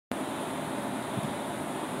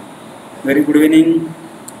Very good evening.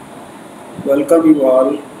 Welcome you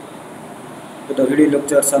all to the video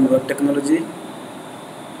lectures on web technology.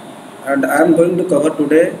 And I am going to cover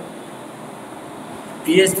today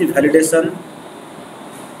PHP validation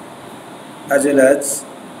as well as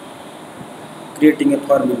creating a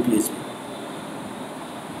form in PHP.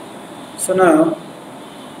 So now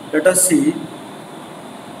let us see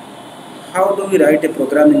how do we write a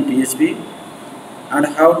program in PHP and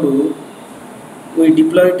how do we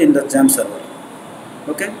deploy it in the Jam server.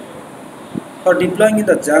 Okay. For deploying in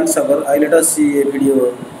the Jam server, let us see a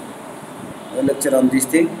video lecture on this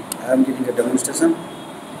thing. I am giving a demonstration.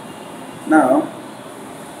 Now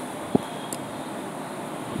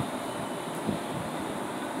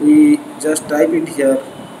we just type it here,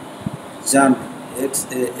 XAMPP,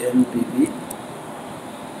 XAMPP.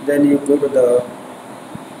 Then you go to the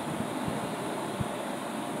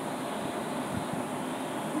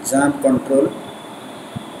XAMPP control.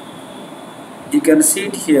 You can see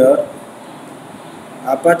it here,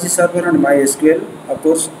 Apache server and MySQL. Of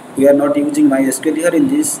course, we are not using MySQL here in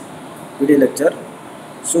this video lecture.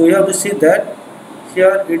 So we have to see that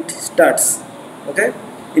here it starts. Okay,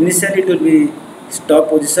 initially it will be stop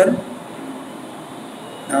position.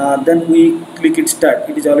 Then we click it start.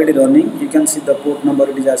 It is already running. You can see the port number.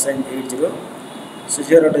 It is assigned 80. So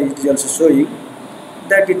here it is also showing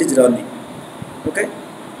that it is running. Okay,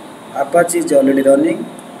 Apache is already running.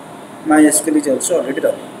 MySQL is also already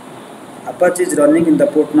running. Apache is running in the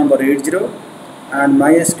port number 80 and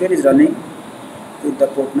MySQL is running with the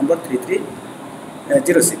port number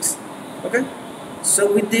 3306. Okay.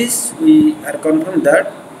 So with this we are confirmed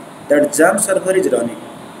that Jam server is running.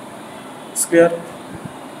 It's clear.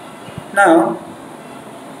 Now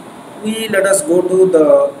let us go to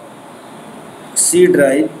the C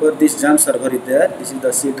drive where this Jam server is there. This is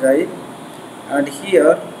the C drive, and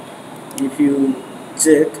here if you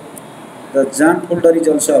check, the Jam folder is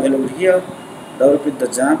also available here. Double click the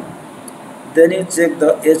Jam. Then you check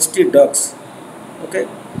the htdocs. Okay.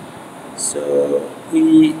 So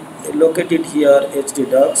we locate it here,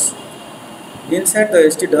 htdocs. Inside the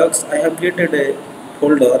htdocs, I have created a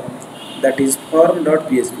folder that is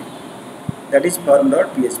form.php.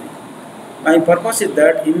 My purpose is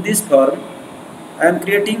that in this form, I am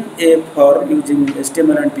creating a form using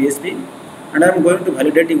HTML and PHP, and I am going to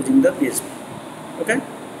validate using the PHP. Okay.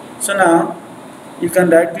 So now you can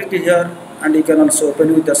right click here and you can also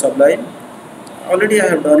open with the Sublime. Already I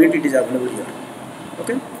have done it, it is available here.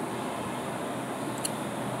 Okay.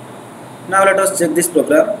 Now let us check this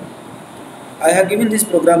program. I have given this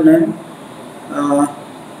program name.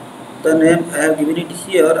 The name I have given it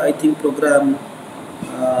here, I think program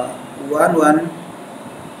 11.php.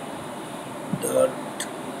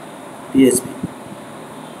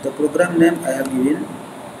 The program name I have given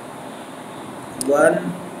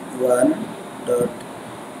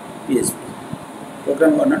 11.php.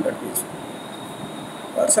 Program 11.php.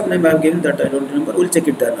 Or some name I have given that I don't remember. We'll check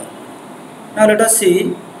it there now. Now let us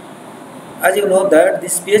see. As you know that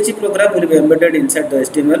this PHP program will be embedded inside the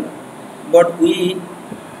HTML, but we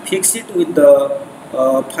fix it with the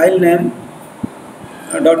file name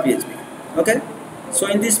 .php. Okay. So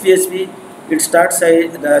in this PHP, it starts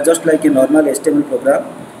just like a normal HTML program.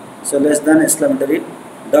 So less than exclamatory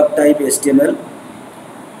doc type HTML.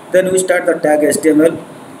 Then we start the tag HTML.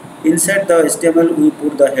 Inside the HTML we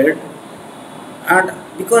put the head, and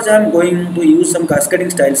because I am going to use some cascading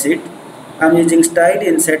style sheet, I am using style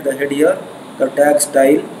inside the head here, the tag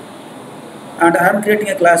style, and I am creating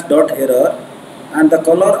a class .error, and the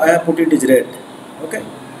color I have put it is red. Okay,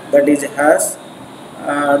 that is has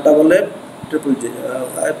double F triple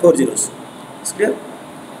 4 zeros. It's clear.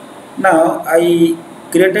 Now I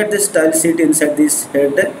created this style sheet inside this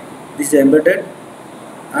head. This is embedded,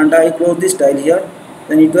 and I close this style here.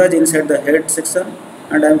 Then it was inside the head section,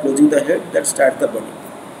 and I am closing the head. That starts the body.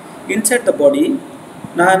 Inside the body,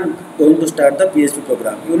 now I am going to start the PHP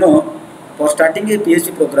program. You know, for starting a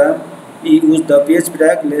PHP program, we use the PHP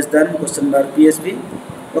tag less than $PHP.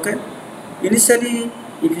 Okay. Initially,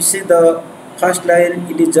 if you see the first line,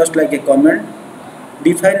 it is just like a comment,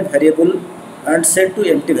 define variable and set to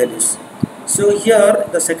empty values. So here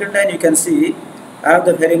the second line you can see I have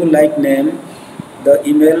the variable like name, the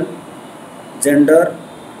email, gender,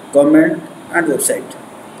 comment and website.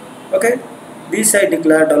 Okay. This I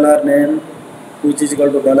declare $name, which is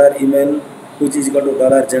equal to $email, which is equal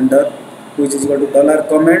to $gender, which is equal to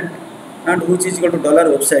 $comment, and which is equal to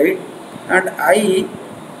 $website, and I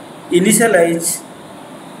initialize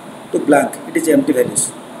to blank. It is empty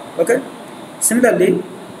values. Okay. Similarly,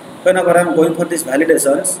 whenever I am going for these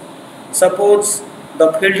validations, suppose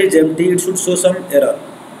the field is empty, it should show some error.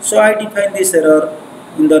 So I define this error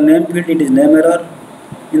In the name field it is name error.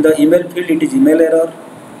 In the email field it is email error.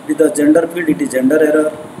 In the gender field it is gender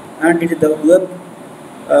error. And it is the web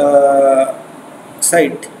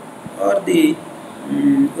site or the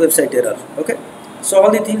website error. Okay. So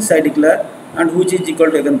all the things I declare, and which is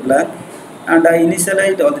equal to again blank, and I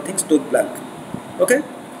initialized all the things to blank. Okay.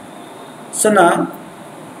 So now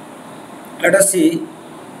let us see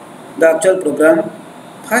the actual program.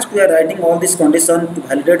 First we are writing all these conditions to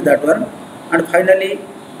validate that one, and finally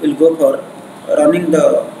we'll go for running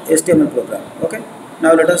the HTML program. Okay.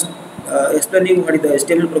 Now let us explain you what is the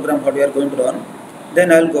HTML program, what we are going to run.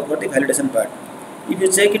 Then I will go for the validation part. If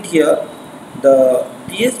you check it here, the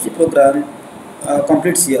PHP program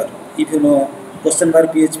completes here. If you know question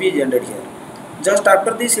mark PHP is ended here. Just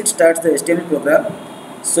after this it starts the HTML program.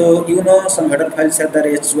 So you know some header files are there,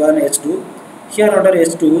 h1, h2. Here under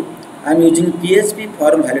h2 I am using PHP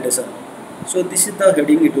form validation. So this is the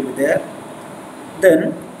heading, it will be there.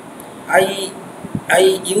 Then I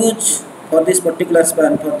use for this particular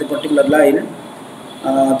span, for the particular line,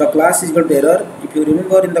 the class is equal to error. If you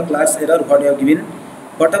remember in the class error what I have given,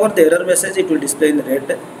 whatever the error message it will display in the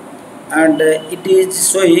red, and it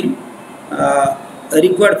is showing a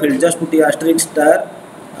required field. Just put the asterisk star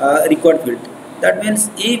required field. That means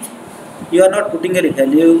if you are not putting any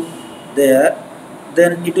value there,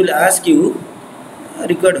 then it will ask you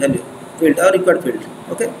required value field or required field.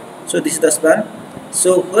 Okay. So this is the span.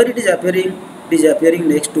 So where it is appearing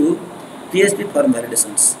next to PHP form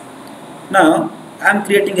validations. Now I am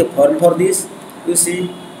creating a form for this. You see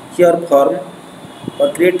here form.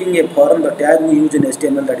 For creating a form, the tag we use in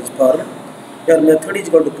HTML, that is form. Your method is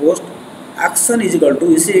equal to post. Action is equal to,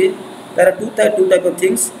 you see there are two type of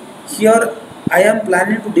things. Here I am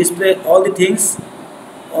planning to display all the things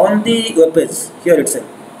on the web page here itself.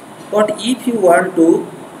 But if you want to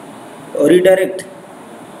redirect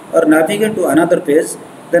or navigate to another page,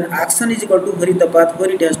 then action is equal to where is the path,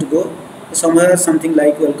 where it has to go, somewhere something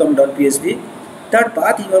like welcome.php. That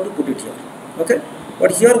path you have to put it here. Okay.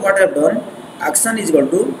 But here what I have done, action is equal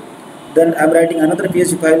to, then I am writing another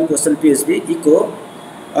PHP file, question PHP echo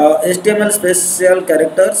HTML special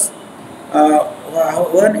characters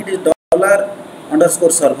when it is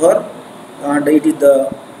 $_server and it is the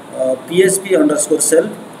PHP underscore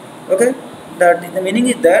self. Okay, that the meaning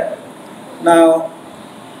is that now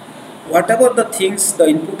whatever the things, the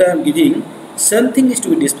input I am giving, same thing is to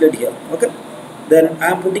be displayed here. Okay, then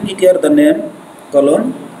I am putting it here, the name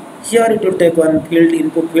colon. Here it will take one field,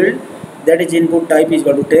 input field, that is input type is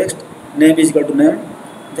equal to text, name is equal to name,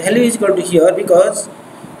 value is equal to here, because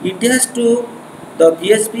it has to, the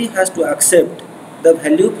PHP has to accept the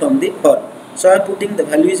value from the form. So I am putting the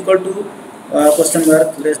value is equal to question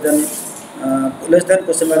mark less than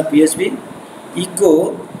question mark PHP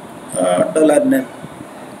echo $name.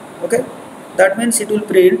 Okay, that means it will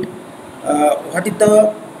print what is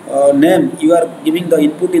the name you are giving the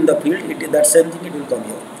input in the field. That same thing it will come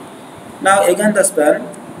here. Now again the span,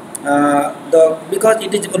 because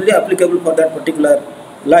it is only applicable for that particular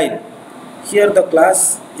line. Here the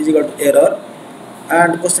class is equal to error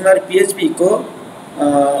and question mark PHP echo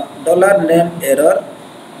 $name error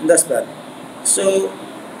in the span. So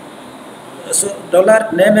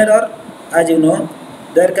 $name error, as you know,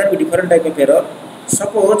 there can be different type of error.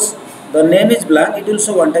 Suppose the name is blank, it will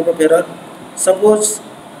show one type of error. Suppose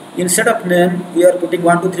instead of name we are putting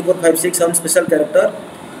 1 2 3 4 5 6 some special character,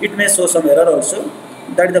 it may show some error also.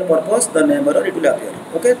 That is the purpose, the name error it will appear.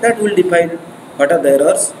 Okay, that will define what are the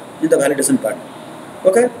errors in the validation part.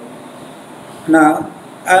 Okay, now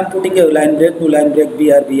I am putting a line break, to line break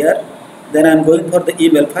br. Then I am going for the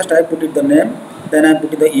email. First I put it the name, then I am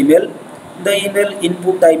putting the email. The email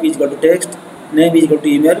input type is equal to text, name is equal to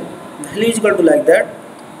email, value is equal to like that,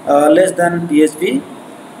 less than PHP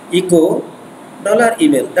echo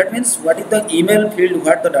 $email. That means what is the email field,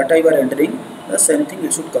 what the data you are entering, the same thing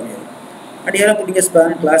it should come here. And here I am putting a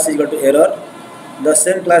span, class is equal to error, the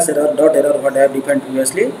same class error dot error what I have defined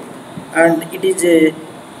previously, and it is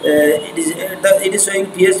showing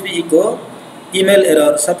PHP echo email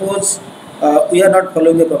error. Suppose we are not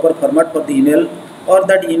following a proper format for the email, or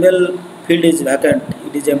that email field is vacant,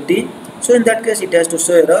 it is empty. So in that case it has to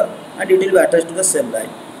show error and it will be attached to the same line.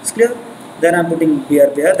 It's clear? Then I am putting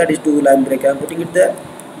br, that is to line break, I am putting it there.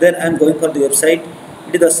 Then I am going for the website,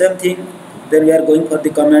 it is the same thing. Then we are going for the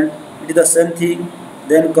comment, it is the same thing.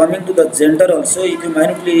 Then coming to the gender also, if you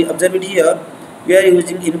minutely observe it here, we are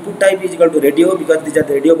using input type is equal to radio, because these are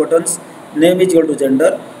the radio buttons. Name is equal to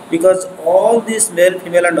gender, because all these male,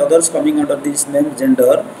 female and others coming under this name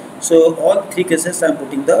gender. So all three cases I am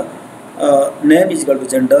putting the name is equal to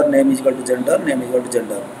gender, name is equal to gender, name is equal to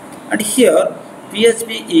gender. And here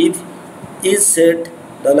PHP if is set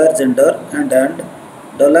 $gender and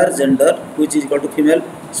 $gender which is equal to female.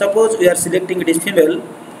 Suppose we are selecting it is female,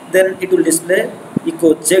 then it will display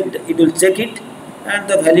echo checked, it will check it and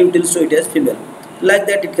the value will show it as female. Like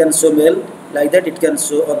that it can show male, like that it can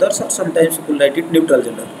show others, or sometimes people write it neutral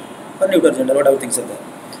gender or neutral gender, whatever things are there.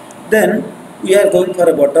 Then we are going for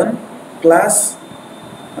a button class.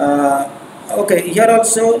 Okay, here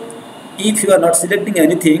also if you are not selecting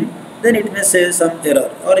anything, then it may say some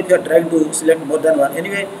error, or if you are trying to select more than one,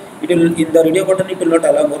 anyway it will, in the radio button it will not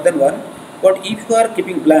allow more than one. But if you are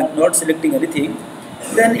keeping blank, not selecting anything,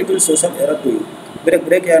 then it will show some error to you.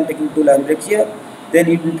 Break, I am taking 2 line break here. Then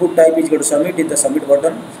input type is going to submit in the submit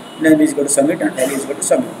button, name is going to submit, and value is going to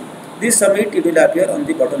submit. This submit it will appear on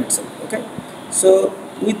the button itself. Okay, so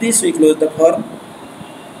with this we close the form.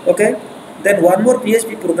 Okay, then one more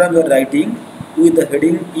PHP program you are writing with the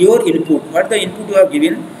heading your input. What the input you have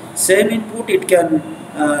given, same input it can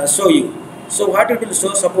show you. So what it will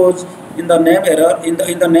show, suppose in the name error, in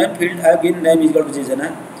the name field I have given name is equal to G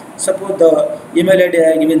Jana. Suppose the email ID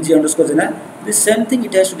I have given G underscore Jana. The same thing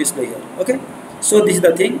it has to display here. Okay, so this is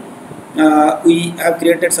the thing. We have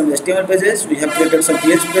created some HTML pages, we have created some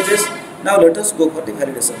PHP pages. Now let us go for the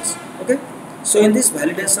validations. Okay, so in this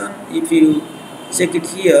validation, if you check it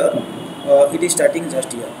here, it is starting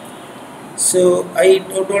just here. So I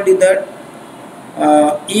told you that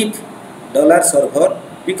if $server,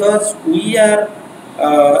 because we are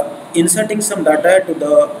inserting some data to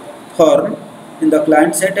the form in the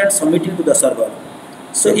client side and submitting to the server.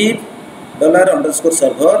 So if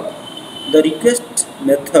 $_server, the request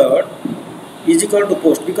method is equal to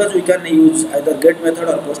post, because we can use either get method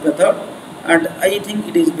or post method, and I think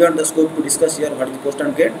it is beyond the scope to discuss here what is post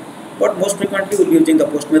and get, but most frequently we will be using the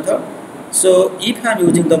post method. So if I am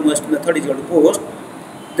using the post method is equal to post,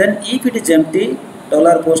 then if it is empty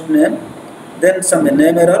 $post name, then some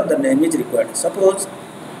name error, the name is required. Suppose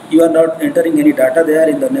you are not entering any data there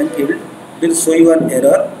in the name field, it will show you an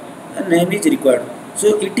error and name is required.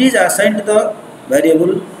 So it is assigned the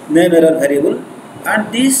variable name error variable,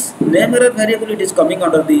 and this name error variable it is coming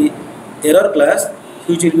under the error class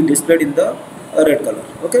which will be displayed in the red color.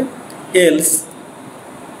 Okay, else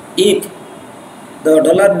if the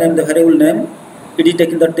 $name, the variable name, it is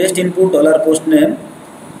taking the test input $post name,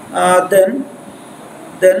 then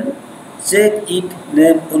check if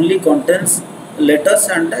name only contains letters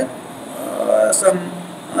and some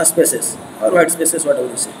spaces or white spaces, whatever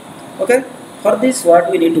you say. Okay, for this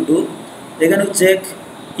what we need to do, again we check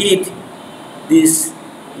if this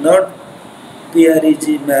not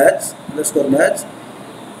PREG match underscore match,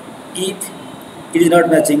 if it is not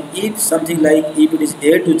matching, if something like if it is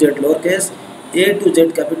A to Z lowercase, A to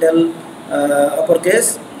Z capital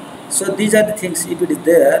uppercase. So these are the things. If it is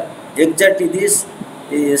there exactly this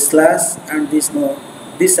slash and this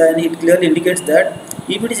this sign, it clearly indicates that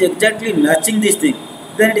if it is exactly matching this thing,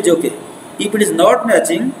 then it is okay. If it is not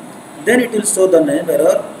matching, then it will show the name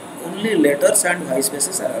error, only letters and white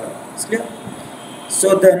spaces are allowed. It's clear?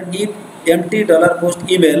 So then if empty $post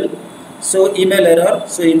email, so email error,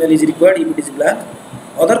 so email is required if it is blank.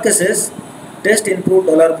 Other cases, test input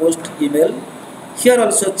 $post email. Here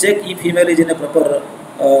also check if email is in a proper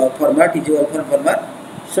format, is alpha format.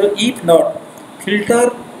 So if not,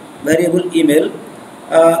 filter variable email,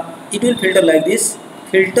 it will filter like this,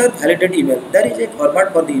 filter validated email. There is a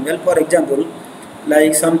format for the email, for example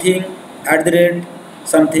like something @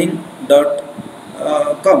 something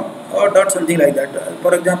 .com or dot something like that,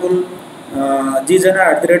 for example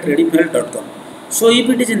gzana@readymail.com. So if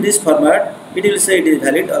it is in this format, it will say it is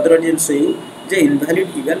valid, otherwise it will show you the invalid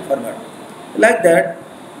email format. Like that,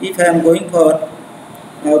 if I am going for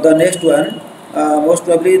the next one, most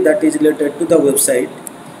probably that is related to the website.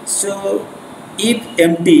 So if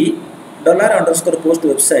empty $_post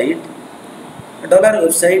website,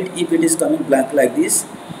 $website, if it is coming blank like this,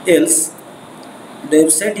 else the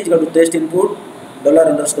website is going to test input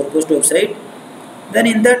 $_post website, then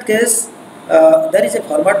in that case there is a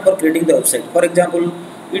format for creating the website. For example,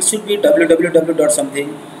 it should be www.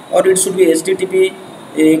 something, or it should be http ://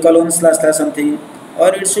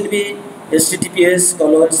 or it should be https :/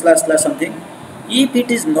 something. If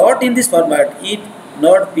it is not in this format, if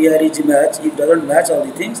not PREG match, if doesn't match all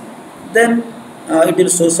the things, then it will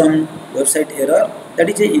show some website error, that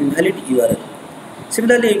is a invalid URL.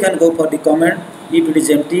 Similarly, you can go for the comment. If it is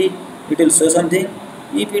empty, it will show something.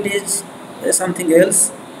 If it is something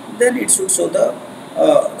else, then it should show the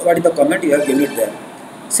what is the comment you have given it there.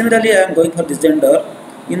 Similarly, I am going for the gender.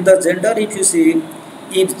 In the gender, if you see,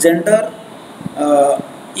 if gender,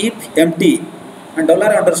 if empty and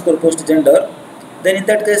 $_post gender, then in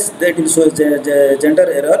that case that will show gender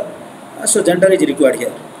error. So gender is required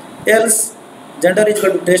here. Else gender is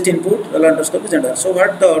equal to test input roll underscore gender. So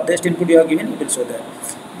what the test input you have given, it will show that.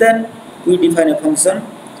 Then we define a function.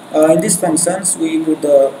 In these functions we put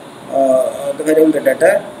the variable the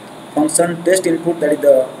data function test input, that is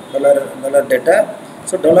the dollar data.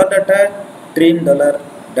 So dollar data trim dollar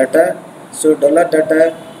data. So dollar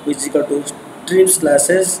data which is equal to trim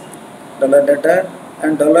slashes dollar data,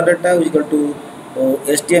 and dollar data is equal to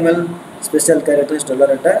HTML special characters dollar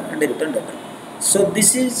data and return data. So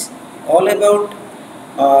this is all about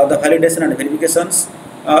the validation and verifications.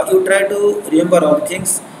 You try to remember all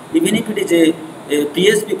things. Even if it is a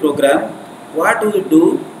PHP program, what we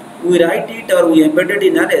do, we write it or we embed it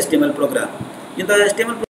in an HTML program. In the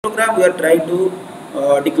HTML program, we are trying to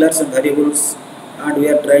declare some variables, and we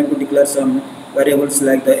are trying to declare some variables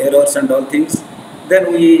like the errors and all things.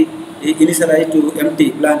 Then we initialize to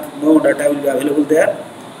empty blank, no data will be available there.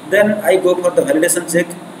 Then I go for the validation check.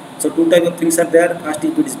 So two type of things are there. First,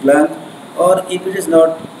 if it is blank, or if it is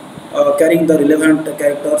not carrying the relevant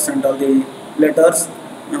characters and all the letters,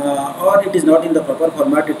 or it is not in the proper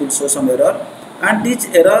format, it will show some error. And these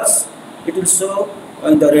errors it will show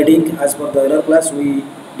in the reading as per the error class we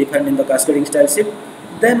defined in the cascading style sheet.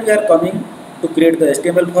 Then we are coming to create the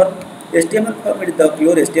HTML form. HTML form is the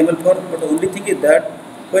pure HTML form, but the only thing is that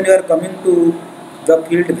when you are coming to the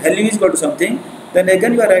field value is equal to something, then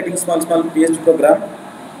again you are writing small PHP program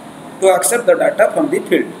to accept the data from the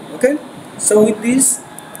field. Okay, so with this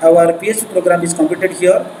our PHP program is completed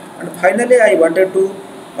here, and finally I wanted to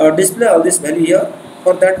display all this value here.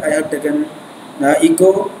 For that I have taken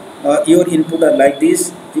echo your input are like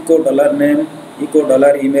this: echo dollar name, echo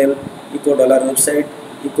dollar email, echo dollar website,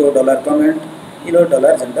 echo dollar comment,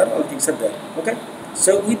 dollar gender, all things are there. Okay,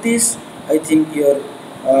 so with this I think your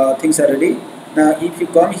things are ready. Now if you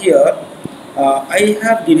come here, I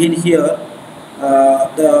have given here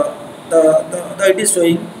it is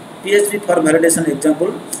showing PHP for validation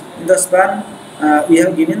example. In the span we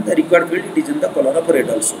have given the required field, it is in the color of red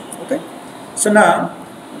also. Okay, so now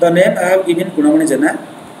the name I have given Gunamani Jana,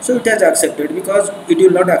 so it has accepted because it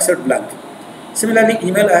will not accept blank. Similarly,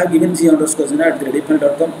 email I have given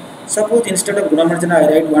g_jana@gradefile.com. Suppose instead of Gunamani Jana I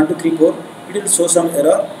write 1 2 3 4, it will show some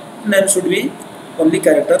error. Name should be only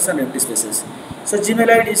characters and empty spaces. So Gmail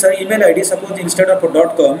ID, email ID, suppose instead of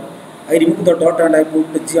 .com I remove the dot and I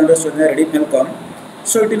put g_jana@gradefile.com.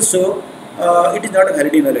 So it will show it is not a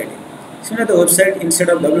valid email ID. Similarly, the website, instead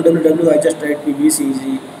of www I just write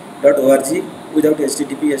pbcg.org without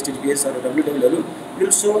http, https or www. It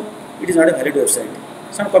will show it is not a valid website.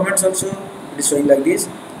 Some comments also it is showing like this.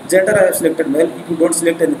 Gender I have selected male. If you don't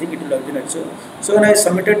select anything, it will not show. So when I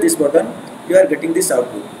submitted this button, you are getting this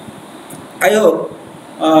output. I hope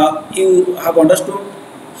you have understood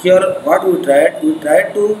here what we tried. We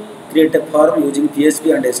tried to create a form using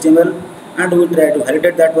PHP and HTML, and we try to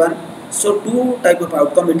validate that one. So two type of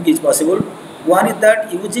outcome it is possible. One is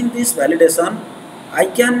that using this validation, I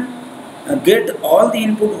can get all the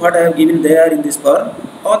input what I have given there in this form.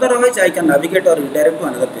 Otherwise, I can navigate or redirect to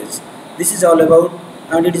another page. This is all about,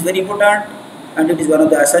 and it is very important, and it is one of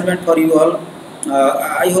the assignment for you all.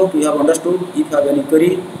 I hope you have understood. If you have any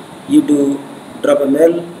query, you do drop a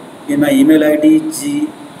mail in my email ID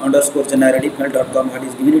g_jana@gradefile.com. What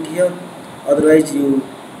is given it here. Otherwise, you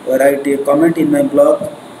write a comment in my blog.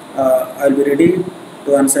 I will be ready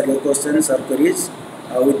to answer your questions or queries.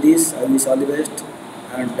 With this, I wish all the best,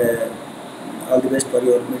 and all the best for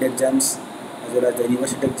your mid exams as well as the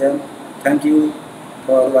university exam. Thank you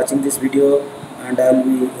for watching this video, and I will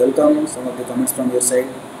be welcome some of the comments from your side.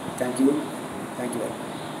 Thank you all.